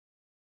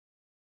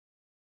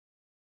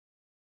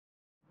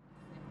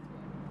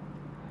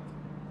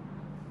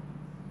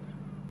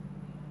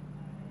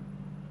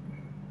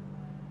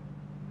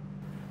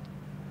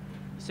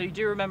so you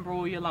do remember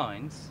all your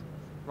lines,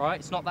 right?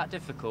 It's not that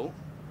difficult.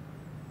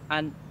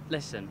 And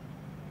listen,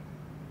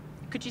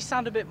 could you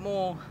sound a bit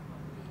more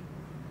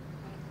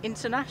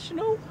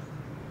international?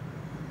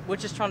 We're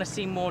just trying to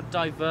seem more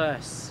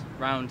diverse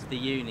around the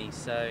uni,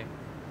 so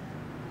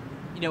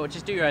you know what,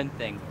 just do your own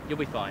thing. You'll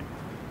be fine.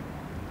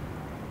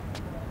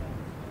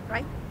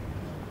 Right?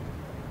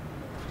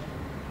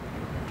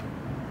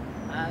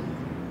 And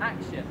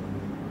action.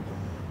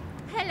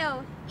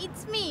 Hello,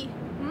 it's me,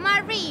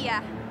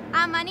 Maria.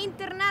 I'm an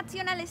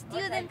international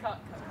student. Okay, cut.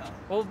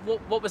 Well,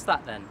 what was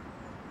that then?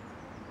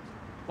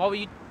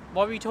 Why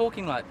were you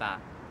talking like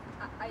that?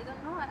 I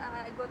don't know,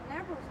 I got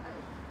nervous.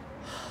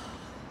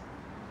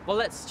 Well,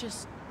 let's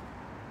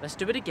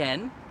do it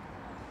again,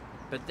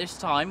 but this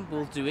time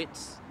we'll do it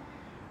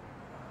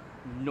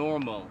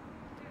normal.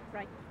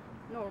 Right,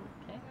 normal.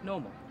 Okay,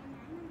 normal.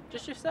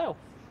 Just yourself,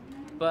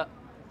 but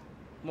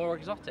more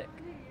exotic.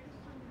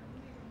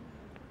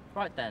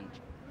 Right then,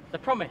 The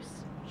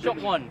Promise. Shot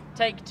 1,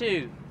 take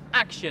 2,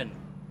 action.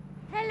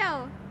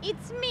 Hello,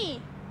 it's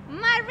me,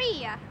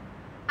 Maria.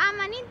 I'm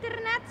an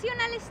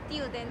international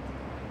student.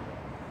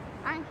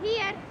 I'm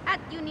here at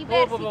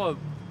university. Whoa.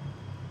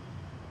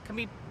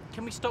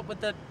 Can we stop with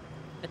the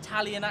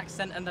Italian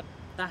accent and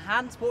the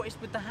hands? What is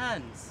with the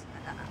hands?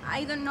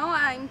 I don't know,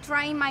 I'm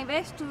trying my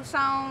best to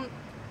sound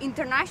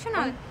international.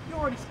 Well, you're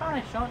already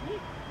Spanish, aren't you?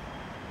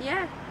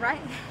 Yeah,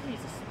 right.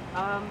 Jesus.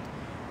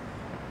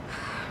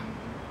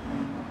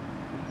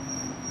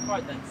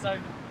 Right then, so,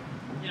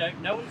 you know,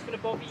 no one's going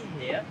to bother you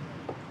here.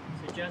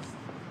 So just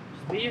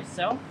be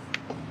yourself.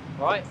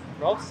 Right,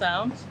 roll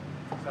sound.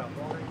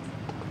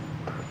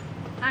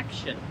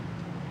 Action.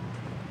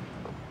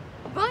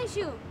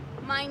 Bonjour,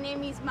 my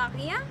name is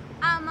Maria.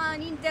 I'm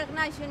an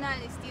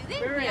international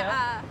student.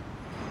 Maria?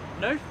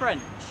 No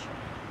French,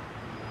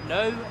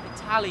 no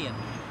Italian,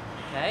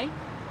 okay?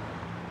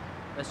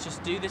 Let's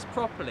just do this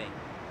properly.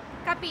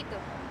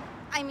 Capito.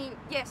 I mean,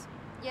 yes.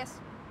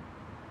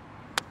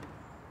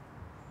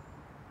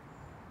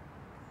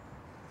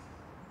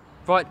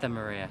 Right then,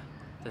 Maria.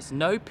 There's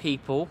no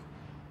people,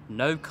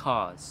 no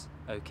cars,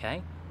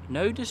 okay?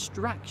 No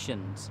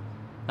distractions.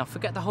 Now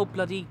forget the whole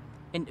bloody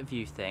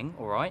interview thing,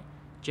 alright?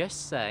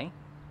 Just say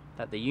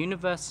that the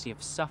University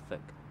of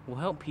Suffolk will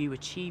help you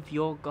achieve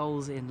your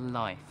goals in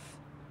life.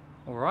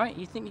 Alright?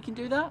 You think you can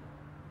do that?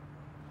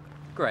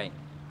 Great.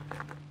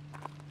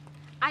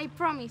 I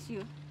promise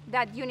you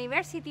that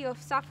University of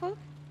Suffolk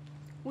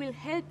will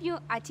help you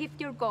achieve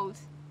your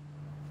goals.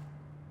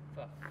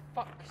 For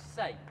fuck's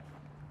sake.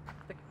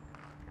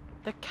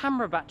 The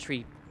camera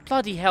battery.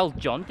 Bloody hell,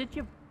 John. Did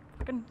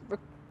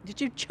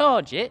you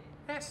charge it?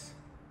 Yes.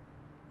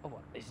 Oh,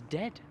 what? It's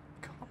dead.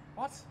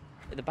 What?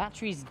 The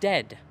battery's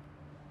dead.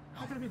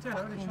 How can it be dead?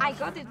 I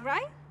got it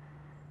right?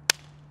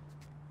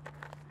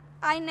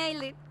 I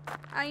nailed it.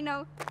 I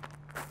know.